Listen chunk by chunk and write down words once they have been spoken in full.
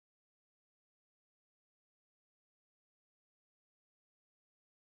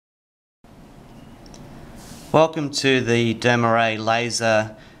Welcome to the Dermaray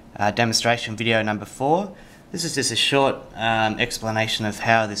Laser demonstration video number 4. This is just a short explanation of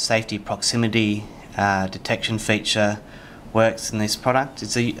how the safety proximity detection feature works in this product.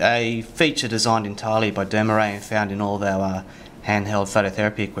 It's a feature designed entirely by Dermaray and found in all of our handheld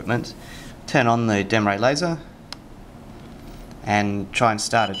phototherapy equipment. Turn on the Dermaray Laser and try and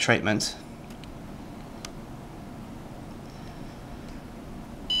start a treatment.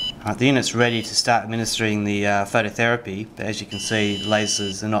 The unit's ready to start administering the phototherapy, but as you can see, the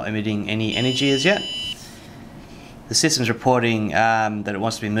lasers are not emitting any energy as yet. The system's reporting that it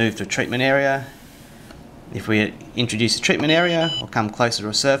wants to be moved to a treatment area. If we introduce a treatment area or come closer to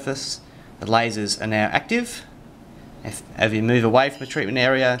a surface, the lasers are now active. If you move away from a treatment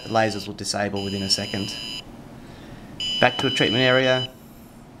area, the lasers will disable within a second. Back to a treatment area,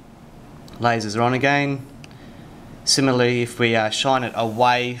 lasers are on again. Similarly, if we shine it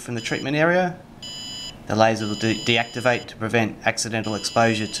away from the treatment area, the laser will deactivate to prevent accidental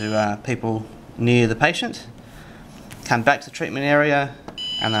exposure to people near the patient. Come back to the treatment area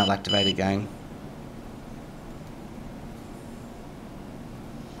and they'll activate again.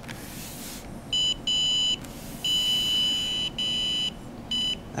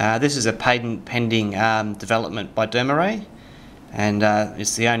 This is a patent pending development by Dermaray, and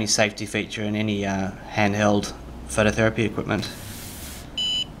it's the only safety feature in any handheld phototherapy equipment.